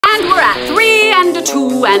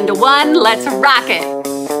2 and a 1, let's rock it.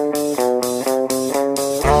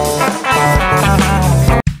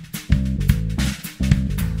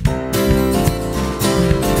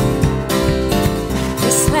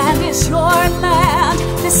 This land is your land,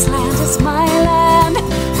 this land is my land.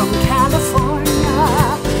 From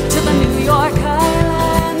California to the New York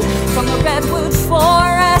Island, from the Redwood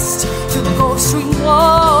Forest to the Gulf Stream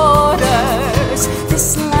waters,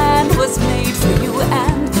 this land was made for you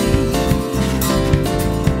and me.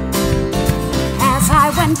 As I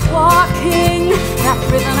went walking that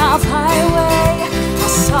ribbon of highway, I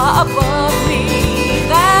saw above me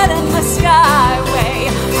that endless skyway.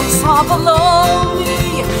 I saw below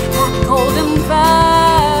me that golden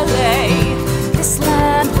valley. This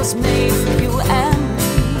land was made for you and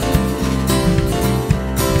me.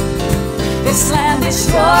 This land is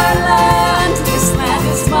your land, this land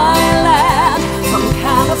is my land. From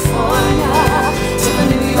California to the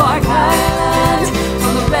New York Island,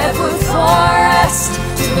 from the Redwood Forest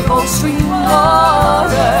to the Gulf Stream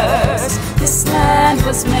waters, this land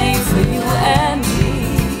was made for you and me.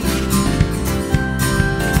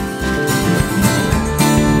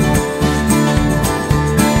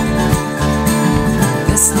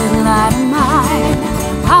 This little light of mine,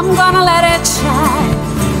 I'm gonna let it shine.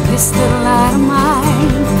 This little light of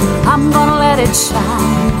mine, I'm gonna let it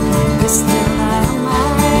shine. This little light of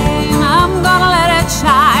mine, I'm gonna let it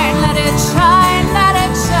shine. Let it shine, let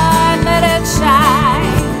it shine, let it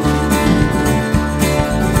shine.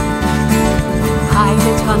 Hide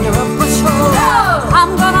it under a bushel,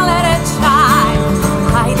 I'm gonna let it shine.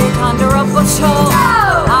 Hide it under a bushel,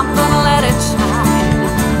 I'm gonna let it shine.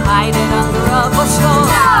 Hide it under a bushel,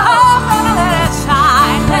 I'm gonna let it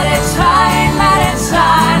shine. Let it shine, let it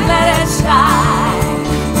shine, let it shine.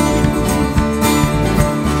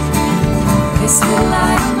 This little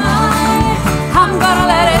light of mine, I'm gonna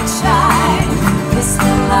let it shine. This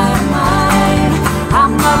little light of mine,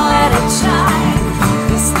 I'm gonna let it shine.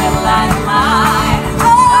 This little light of mine,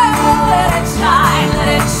 I'm gonna let it shine. Let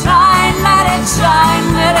it shine, let it shine,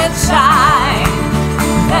 let it shine.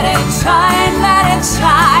 Let it shine, let it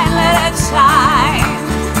shine, let it shine.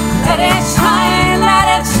 Let it shine, let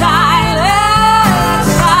it shine, let it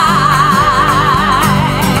shine.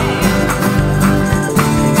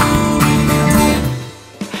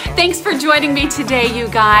 Thanks for joining me today, you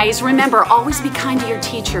guys. Remember, always be kind to your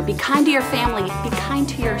teacher, be kind to your family, be kind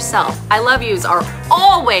to yourself. I love yous are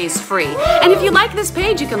always free. And if you like this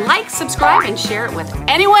page, you can like, subscribe, and share it with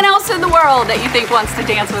anyone else in the world that you think wants to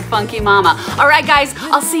dance with Funky Mama. All right, guys,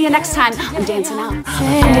 I'll see you next time on Dancing Out.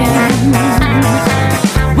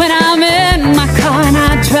 When I'm in my car and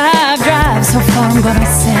I drive so far, I'm gonna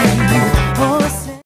say